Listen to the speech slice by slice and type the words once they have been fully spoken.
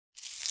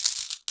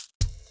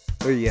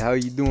Hey, how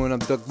you doing? I'm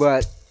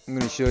Ducqbot. I'm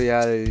gonna show you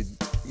how to,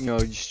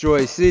 destroy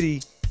a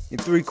city in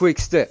 3 quick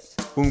steps.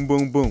 Boom,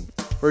 boom, boom.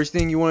 First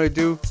thing you want to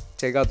do,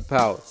 take out the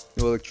power.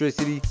 No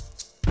electricity,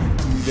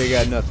 they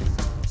got nothing.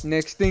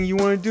 Next thing you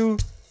want to do,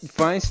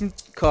 find some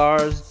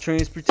cars,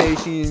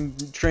 transportation,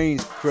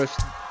 trains, crush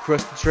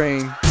the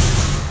train.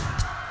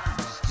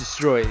 Just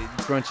destroy it,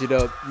 crunch it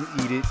up,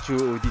 eat it, chew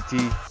it with your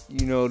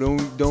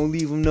teeth. Don't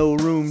leave them no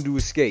room to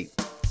escape.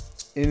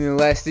 And then the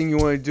last thing you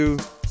want to do,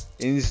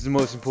 and this is the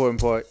most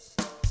important part,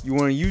 you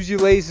want to use your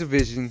laser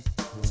vision,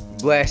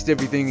 blast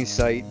everything in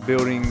sight,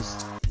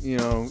 buildings,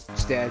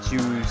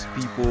 statues,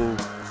 people,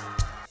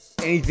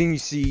 anything you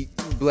see,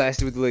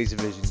 blast it with the laser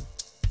vision.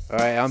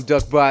 Alright, I'm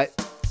Ducqbot,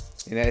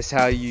 and that's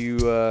how you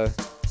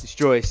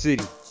destroy a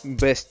city.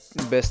 Best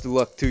of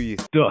luck to you.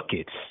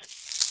 Ducqets.